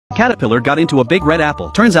caterpillar got into a big red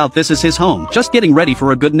apple. Turns out this is his home. Just getting ready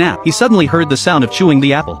for a good nap, he suddenly heard the sound of chewing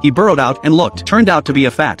the apple. He burrowed out and looked. Turned out to be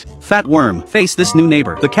a fat worm. Face this new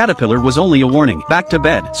neighbor. The caterpillar was only a warning. Back to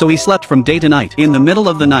bed. So he slept from day to night. In the middle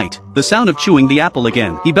of the night, the sound of chewing the apple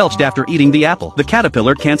again. He belched after eating the apple. The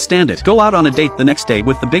caterpillar can't stand it. Go out on a date the next day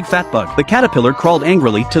with the big fat bug. The caterpillar crawled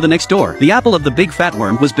angrily to the next door. The apple of the big fat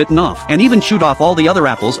worm was bitten off, and even chewed off all the other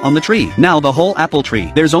apples on the tree. Now the whole apple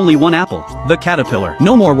tree. There's only one apple. The caterpillar.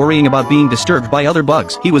 No more worrying about being disturbed by other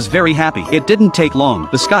bugs. He was very happy. It didn't take long.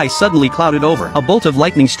 The sky suddenly clouded over. A bolt of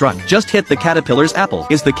lightning struck. Just hit the caterpillar's apple.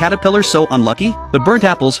 Is the caterpillar so unlucky? The burnt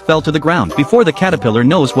apples fell to the ground. Before the caterpillar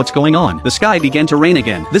knows what's going on, the sky began to rain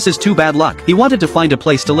again. This is too bad luck. He wanted to find a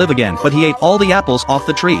place to live again, but he ate all the apples off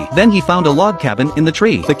the tree. Then he found a log cabin in the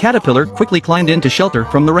tree. The caterpillar quickly climbed in to shelter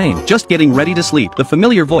from the rain. Just getting ready to sleep, the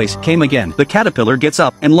familiar voice came again. The caterpillar gets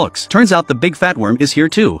up and looks. Turns out the big fat worm is here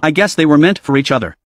too. I guess they were meant for each other.